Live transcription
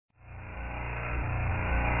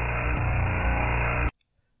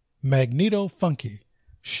Magneto Funky,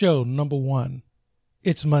 show number 1.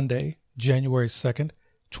 It's Monday, January 2nd,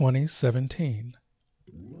 2017.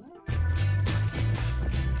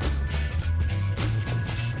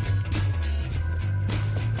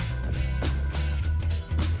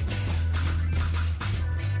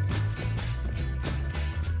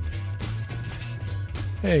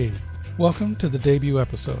 Hey, welcome to the debut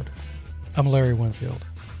episode. I'm Larry Winfield.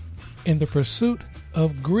 In the pursuit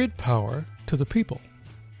of grid power to the people.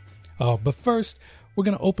 But first, we're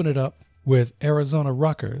going to open it up with Arizona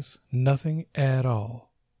rockers, Nothing at All.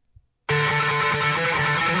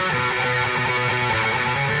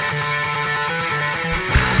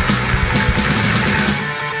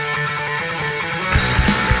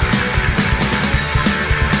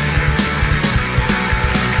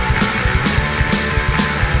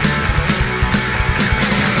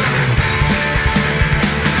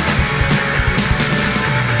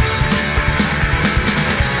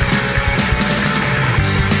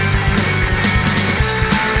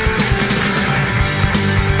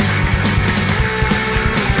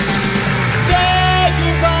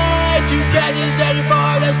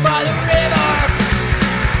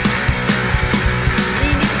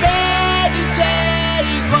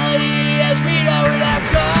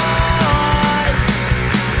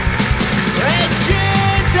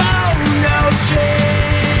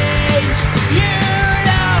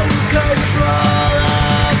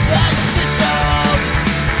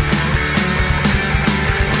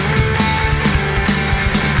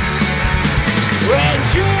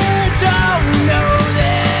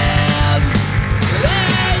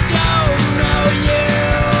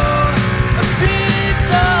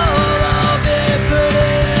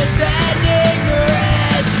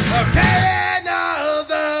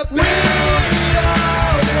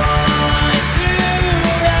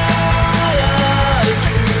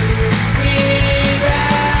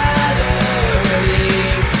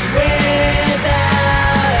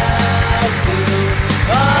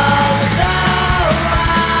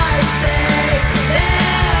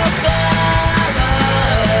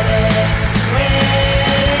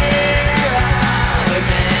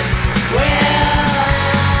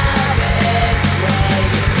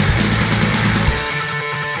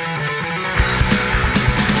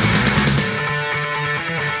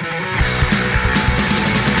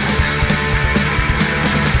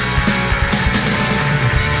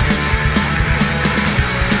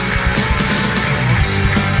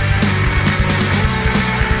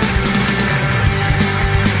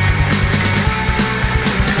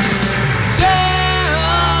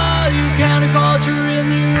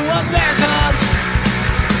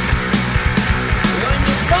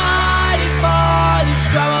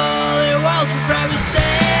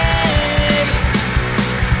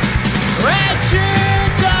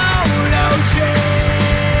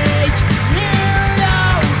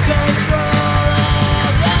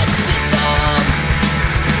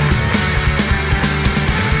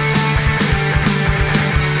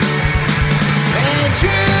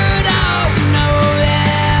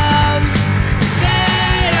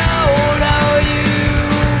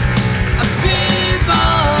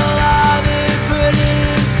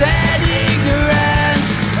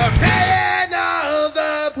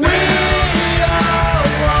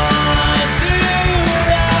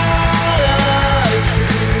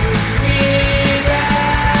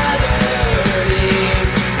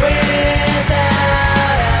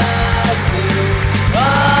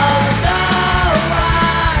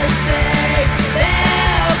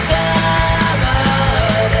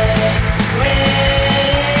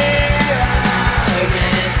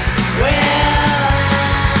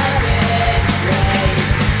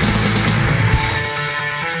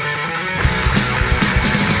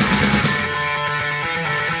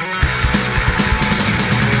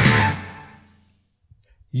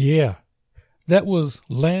 Yeah, that was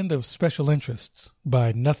Land of Special Interests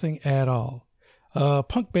by Nothing at All, a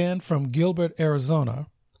punk band from Gilbert, Arizona,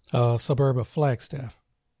 a suburb of Flagstaff.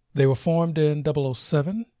 They were formed in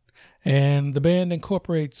 007, and the band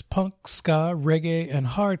incorporates punk, ska, reggae, and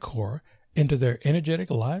hardcore into their energetic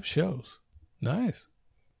live shows. Nice.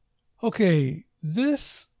 Okay,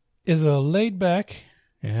 this is a laid-back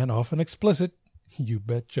and often explicit, you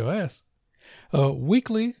bet your ass, a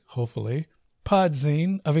weekly, hopefully,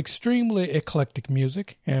 podzine of extremely eclectic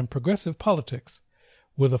music and progressive politics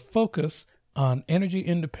with a focus on energy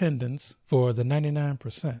independence for the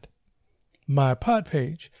 99%. My pod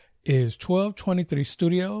page is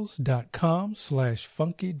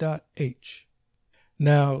 1223studios.com/funky.h.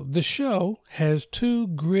 Now, the show has 2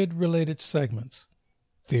 grid-related segments,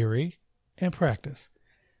 theory and practice,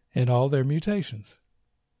 and all their mutations.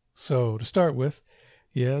 So, to start with,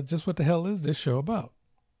 Yeah, just what the hell is this show about?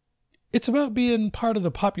 It's about being part of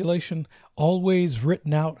the population always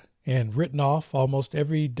written out and written off almost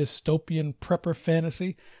every dystopian prepper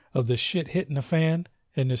fantasy of the shit hitting the fan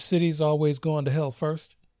and the city's always going to hell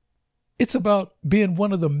first. It's about being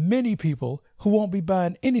one of the many people who won't be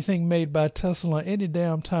buying anything made by Tesla any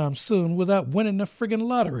damn time soon without winning the friggin'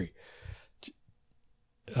 lottery.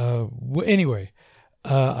 Anyway,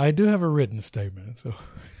 I do have a written statement. So,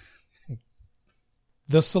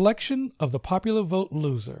 the selection of the popular vote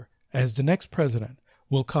loser as the next president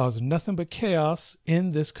will cause nothing but chaos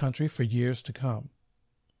in this country for years to come.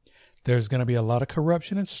 There's going to be a lot of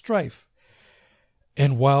corruption and strife.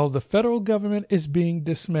 And while the federal government is being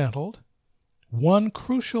dismantled, one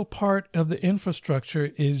crucial part of the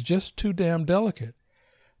infrastructure is just too damn delicate: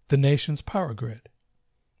 the nation's power grid.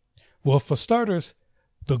 Well, for starters,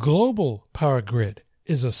 the global power grid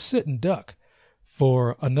is a sitting duck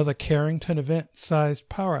for another Carrington event-sized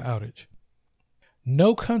power outage.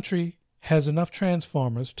 No country has enough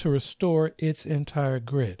transformers to restore its entire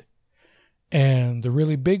grid. And the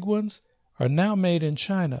really big ones are now made in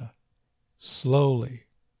China, slowly.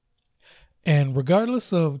 And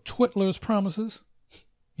regardless of Twitler's promises,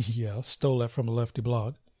 yeah, stole that from a lefty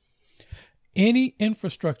blog, any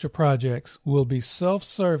infrastructure projects will be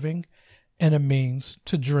self-serving and a means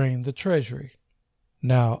to drain the treasury.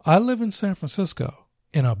 Now, I live in San Francisco,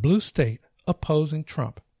 in a blue state opposing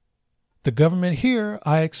Trump. The government here,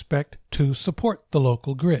 I expect, to support the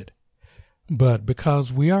local grid. But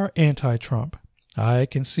because we are anti-Trump, I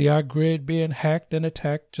can see our grid being hacked and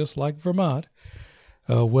attacked just like Vermont,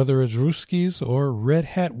 whether it's Ruskies or red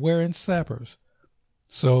hat wearing sappers.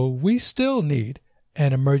 So we still need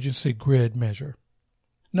an emergency grid measure.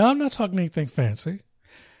 Now, I'm not talking anything fancy.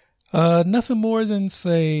 Nothing more than,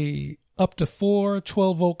 say, up to 4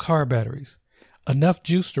 12-volt car batteries, enough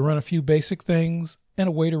juice to run a few basic things, and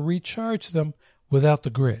a way to recharge them without the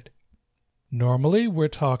grid. Normally, we're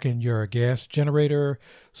talking your gas generator,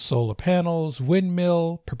 solar panels,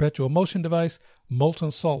 windmill, perpetual motion device,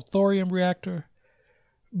 molten salt thorium reactor.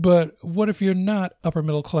 But what if you're not upper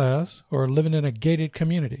middle class or living in a gated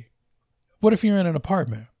community? What if you're in an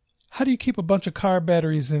apartment? How do you keep a bunch of car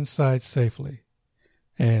batteries inside safely?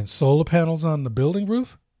 And solar panels on the building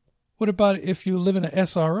roof? What about if you live in an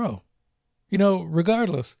SRO? You know,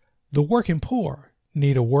 regardless, the working poor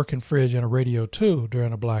need a working fridge and a radio too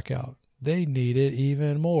during a blackout. They need it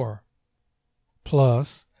even more.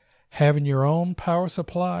 Plus, having your own power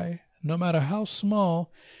supply, no matter how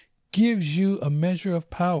small, gives you a measure of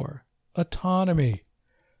power, autonomy,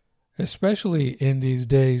 especially in these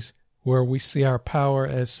days where we see our power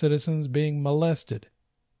as citizens being molested.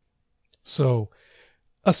 So,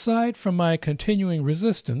 aside from my continuing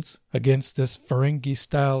resistance against this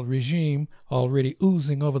Ferengi-style regime already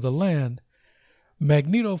oozing over the land,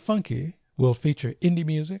 Magneto Funky will feature indie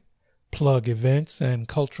music, plug events and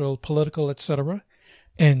cultural, political, etc.,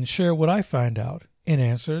 and share what I find out in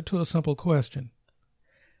answer to a simple question.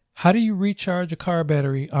 How do you recharge a car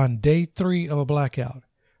battery on day 3 of a blackout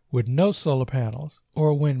with no solar panels or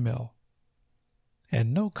a windmill?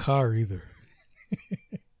 And no car either.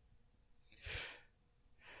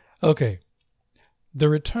 Okay, the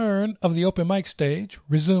return of the open mic stage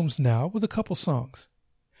resumes now with a couple songs.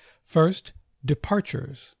 First,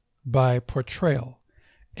 Departures by Portrayal,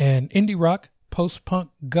 an indie rock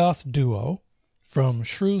post-punk goth duo from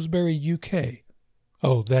Shrewsbury, UK.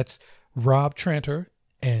 Oh, that's Rob Tranter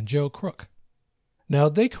and Joe Crook. Now,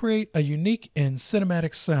 they create a unique and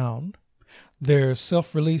cinematic sound. Their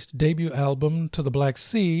self-released debut album, To the Black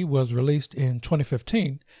Sea, was released in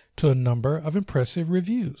 2015 to a number of impressive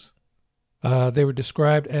reviews. They were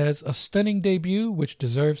described as a stunning debut which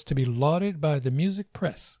deserves to be lauded by the music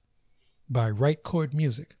press, by Right Chord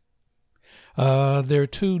Music. Their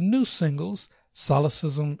 2 new singles,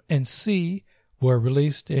 Solecism and Sea, were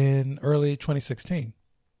released in early 2016.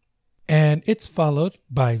 And it's followed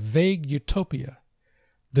by Vague Utopia,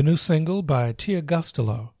 the new single by Tia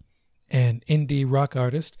Gostelow, an indie rock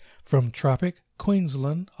artist from Tropic,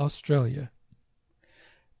 Queensland, Australia.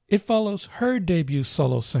 It follows her debut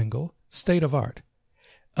solo single, State of Art,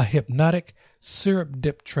 a hypnotic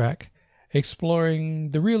syrup-dip track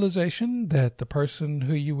exploring the realization that the person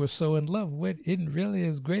who you were so in love with isn't really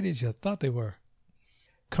as great as you thought they were.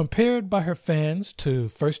 Compared by her fans to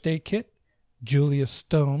First Aid Kit, Julia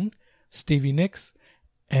Stone, Stevie Nicks,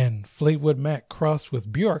 and Fleetwood Mac crossed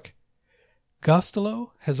with Björk,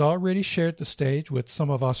 Gostelow has already shared the stage with some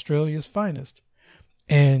of Australia's finest,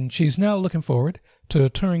 and she's now looking forward to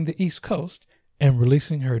touring the East Coast and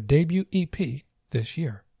releasing her debut EP this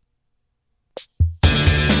year.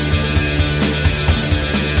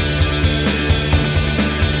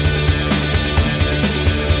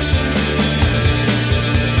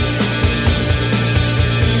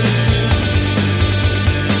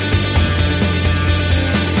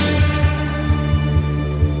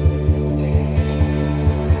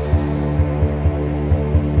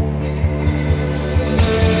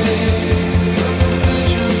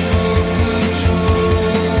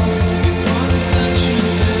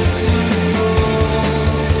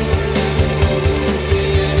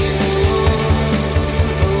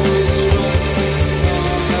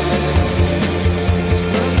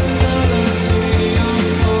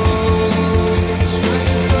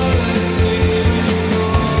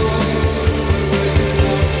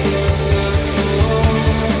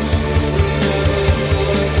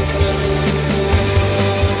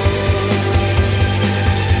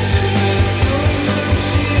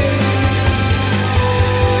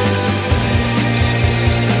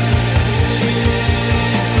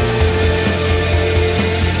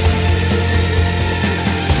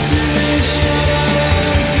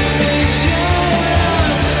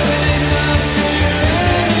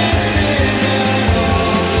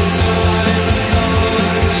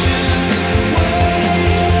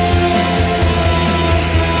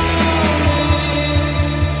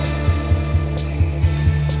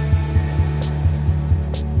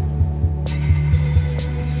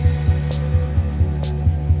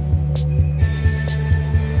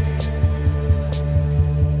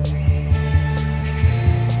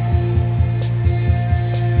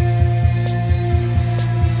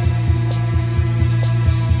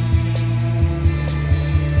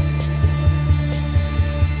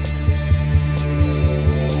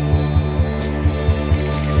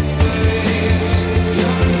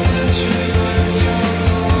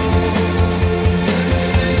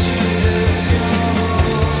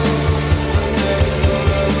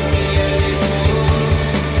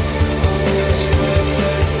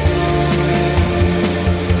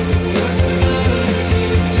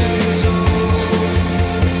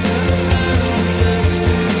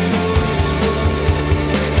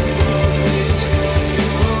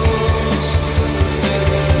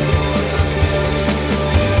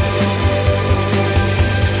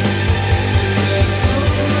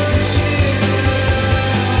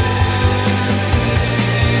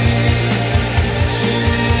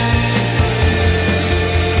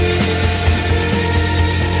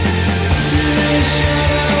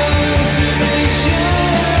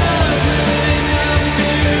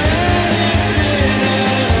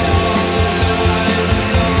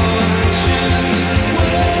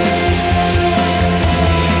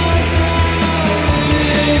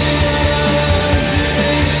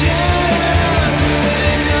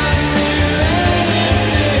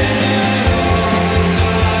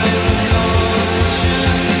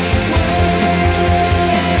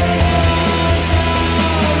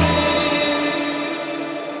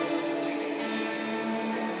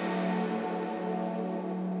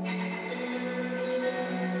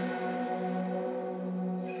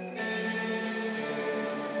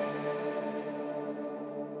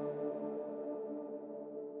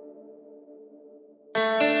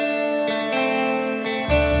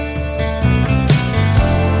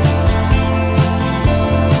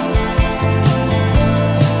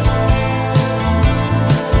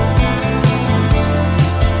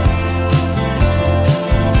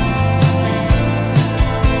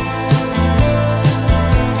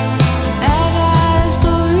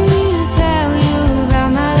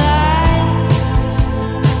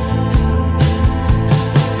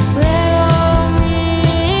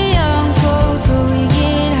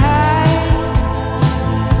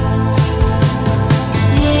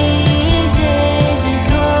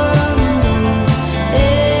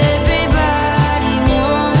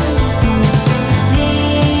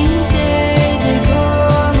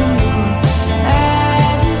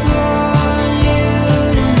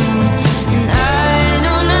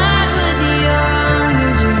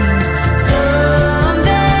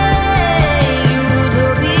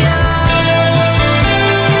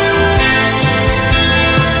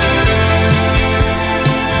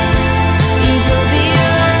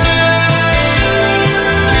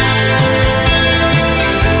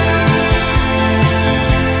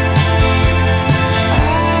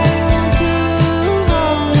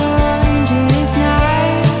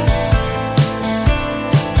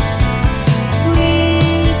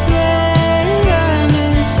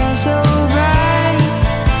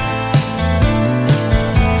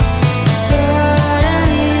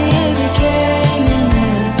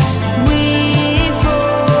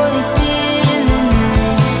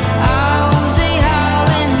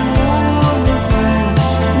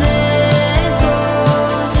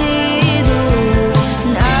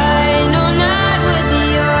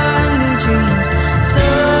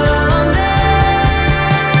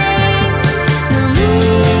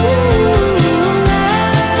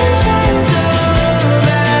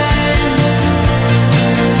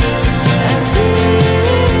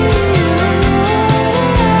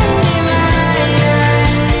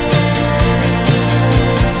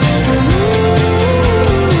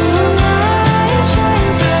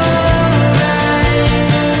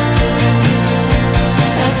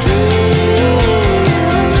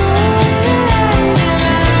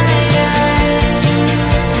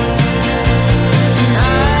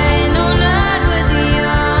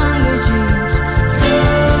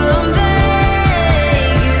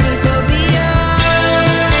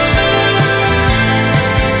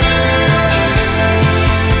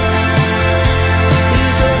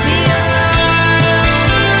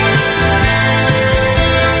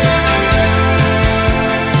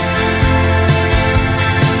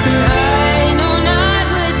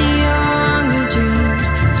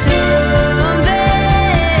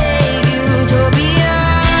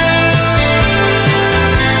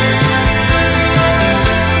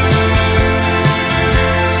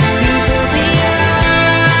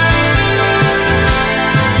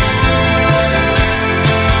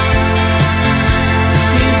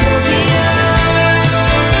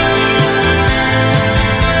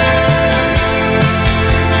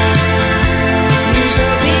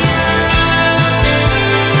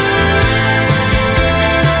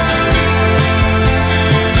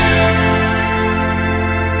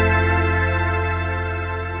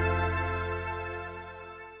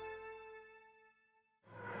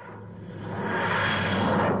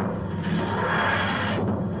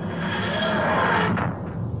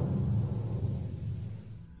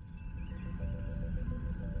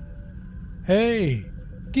 Hey,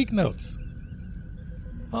 Geek Notes.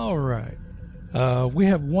 All right. We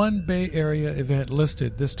have one Bay Area event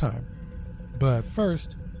listed this time. But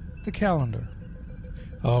first, the calendar.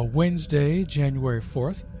 Wednesday, January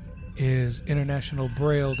 4th, is International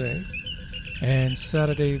Braille Day. And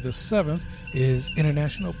Saturday the 7th is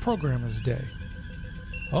International Programmers Day.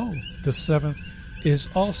 Oh, the 7th is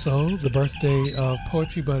also the birthday of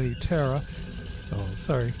Poetry Buddy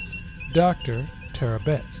Dr. Tara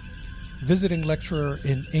Betts, visiting lecturer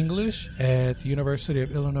in English at the University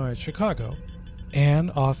of Illinois at Chicago,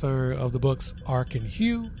 and author of the books Arc and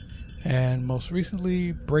Hue, and most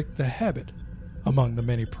recently Break the Habit, among the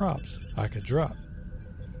many props I could drop.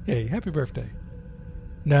 Hey, happy birthday.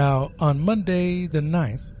 Now, on Monday the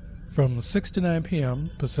 9th, from 6 to 9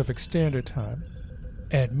 p.m. Pacific Standard Time,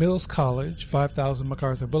 at Mills College, 5000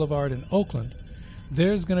 MacArthur Boulevard in Oakland,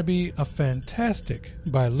 there's going to be a fantastic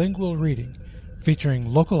bilingual reading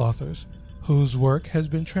featuring local authors whose work has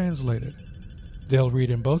been translated. They'll read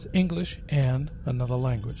in both English and another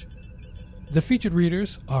language. The featured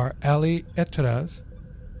readers are Ali Etraz,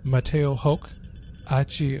 Mateo Hoke,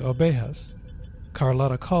 Achi Obejas,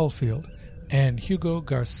 Carlotta Caulfield, and Hugo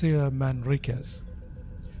Garcia Manriquez.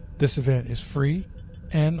 This event is free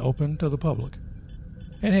and open to the public.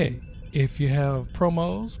 And hey, if you have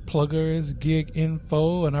promos, pluggers, gig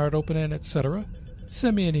info, an art opening, etc.,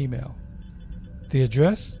 send me an email. The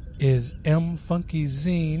address is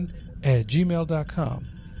mfunkyzine@gmail.com.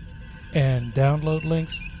 And download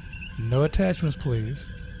links, no attachments please,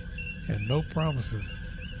 and no promises.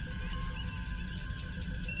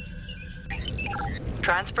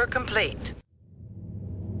 Transfer complete.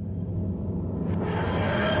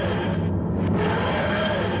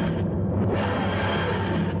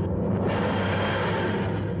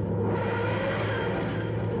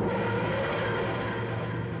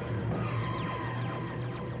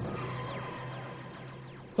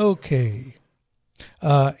 Okay,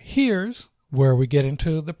 here's where we get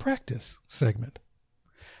into the practice segment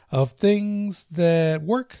of things that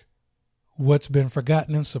work, what's been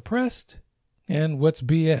forgotten and suppressed, and what's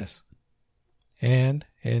BS. And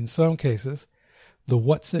in some cases, the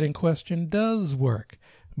what's it in question does work,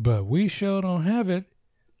 but we sure don't have it,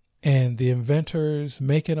 and the inventors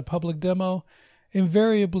making a public demo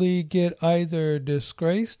invariably get either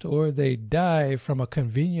disgraced or they die from a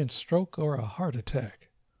convenient stroke or a heart attack.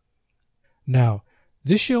 Now,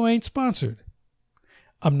 this show ain't sponsored.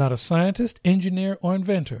 I'm not a scientist, engineer, or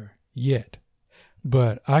inventor yet,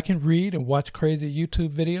 but I can read and watch crazy YouTube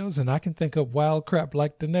videos, and I can think of wild crap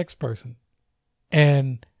like the next person.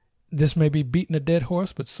 And this may be beating a dead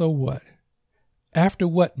horse, but so what? After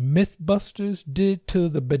what Mythbusters did to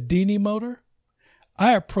the Bedini motor,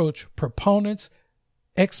 I approach proponents,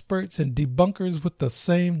 experts, and debunkers with the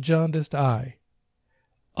same jaundiced eye.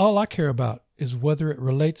 All I care about is whether it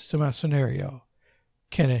relates to my scenario.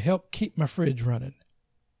 Can it help keep my fridge running?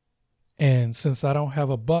 And since I don't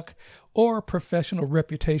have a buck or a professional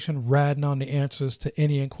reputation riding on the answers to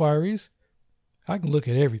any inquiries, I can look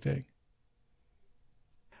at everything.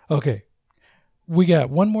 Okay, we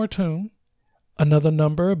got one more tune, another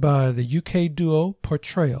number by the UK duo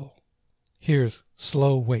Portrayal. Here's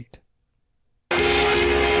Slow Wait.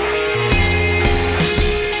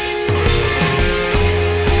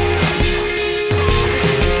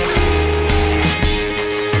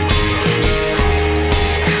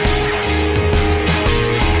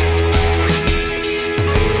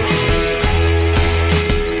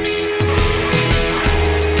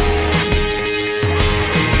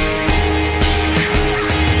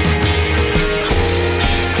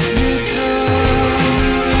 You told me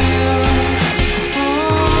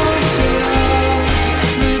before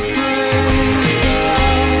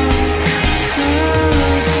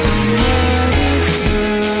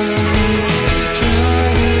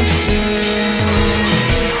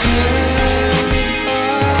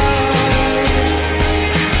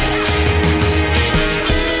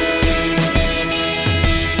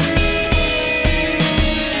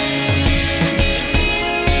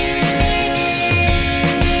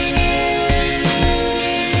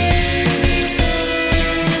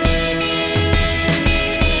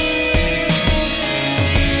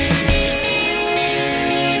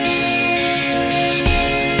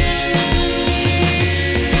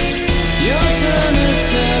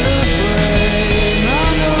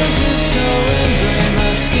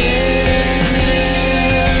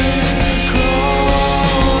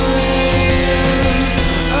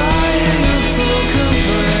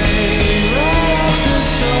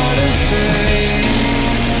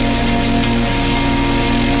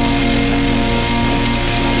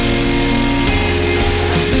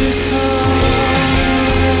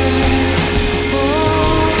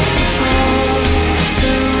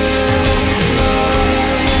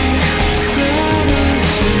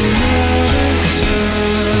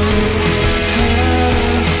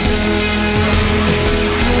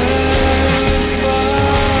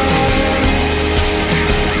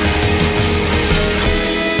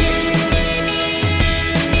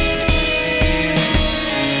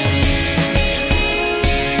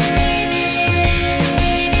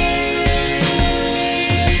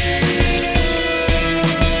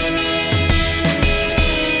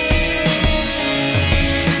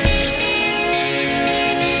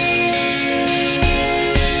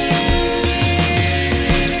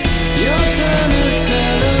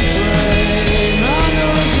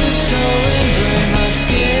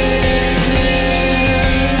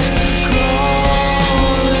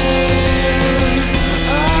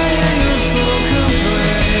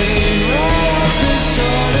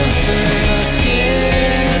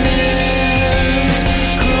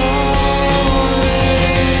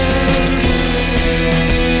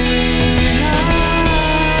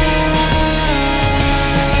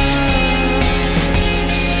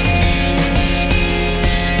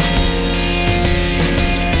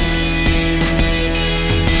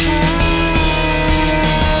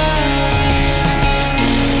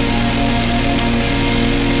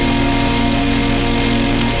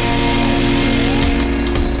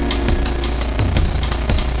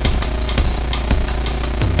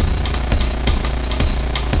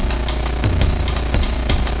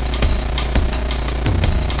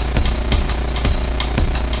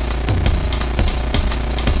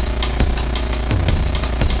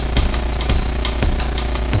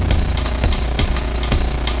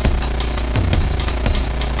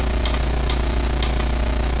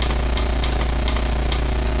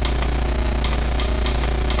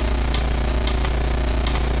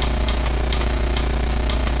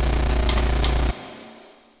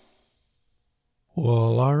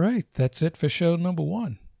Well, all right. That's it for show number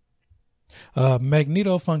 1.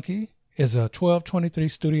 Magneto Funky is a 1223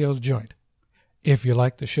 Studios joint. If you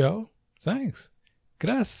like the show, thanks.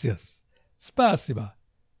 Gracias. Spasiba.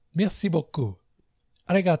 Merci beaucoup.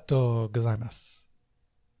 Arigato gozaimasu.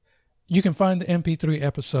 You can find the MP3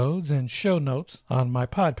 episodes and show notes on my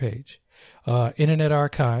pod page, Internet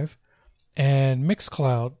Archive, and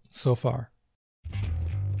Mixcloud so far.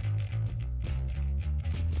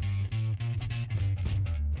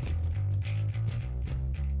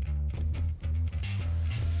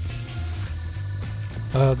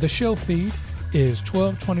 The show feed is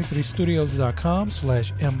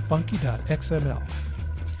 1223studios.com/mfunky.xml.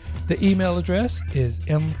 The email address is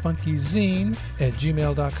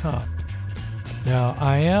mfunkyzine@gmail.com. Now,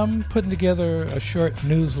 I am putting together a short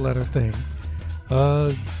newsletter thing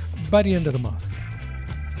by the end of the month.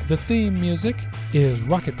 The theme music is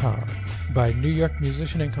Rocket Power by New York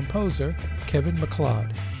musician and composer Kevin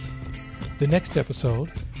MacLeod. The next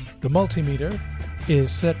episode, The Multimeter, is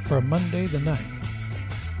set for Monday the 9th.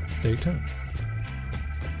 Stay tuned.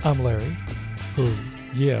 I'm Larry, who,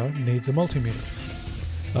 needs a multimeter.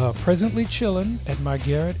 Presently chilling at my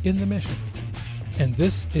garret in the Mission. And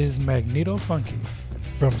this is Magneto Funky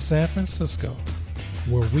from San Francisco,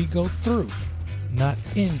 where we go through, not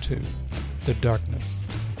into, the darkness.